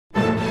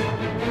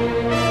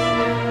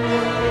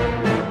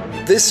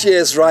This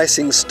year's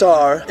Rising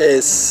Star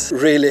is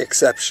really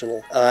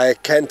exceptional. I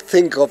can't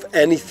think of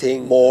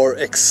anything more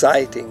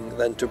exciting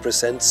than to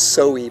present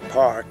Zoe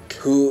Park,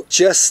 who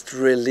just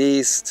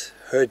released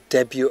her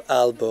debut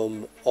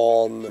album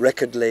on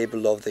record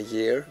label of the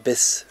year,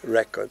 BIS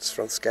Records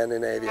from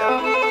Scandinavia.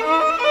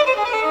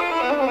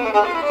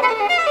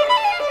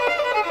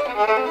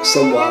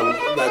 Someone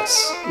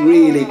that's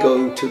really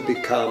going to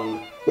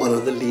become one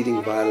of the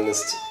leading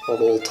violinists of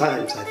all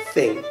times, I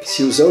think.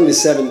 She was only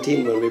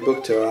 17 when we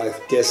booked her. I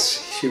guess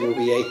she will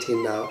be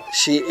 18 now.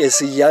 She is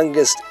the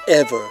youngest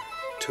ever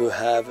to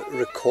have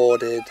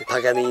recorded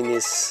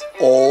Paganini's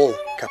All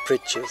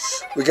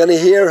Capriccious. We're going to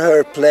hear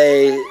her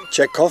play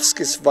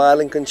Tchaikovsky's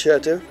Violin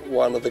Concerto,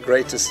 one of the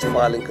greatest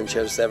violin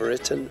concertos ever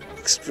written,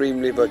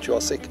 extremely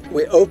virtuosic.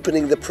 We're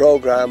opening the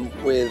program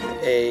with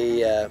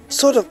a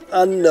sort of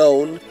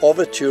unknown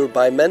overture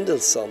by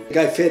Mendelssohn.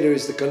 Guy Feder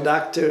is the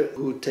conductor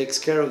who takes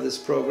care of this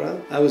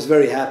program. I was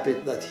very happy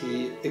that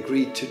he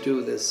agreed to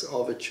do this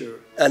overture.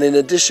 And in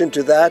addition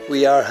to that,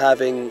 we are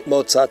having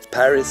Mozart's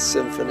Paris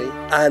Symphony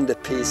and a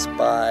piece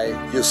by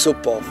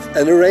Yusupov.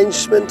 An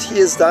arrangement he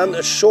has done,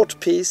 a short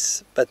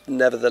piece, but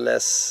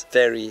nevertheless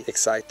very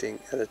exciting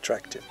and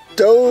attractive.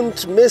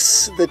 Don't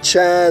miss the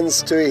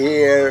chance to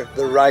hear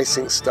the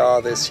Rising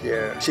Star this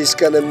year. She's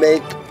going to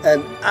make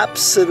an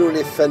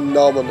absolutely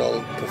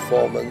phenomenal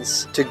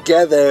performance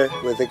together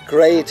with the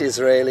great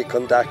Israeli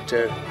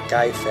conductor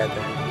Guy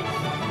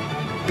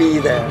Feder. Be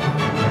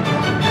there.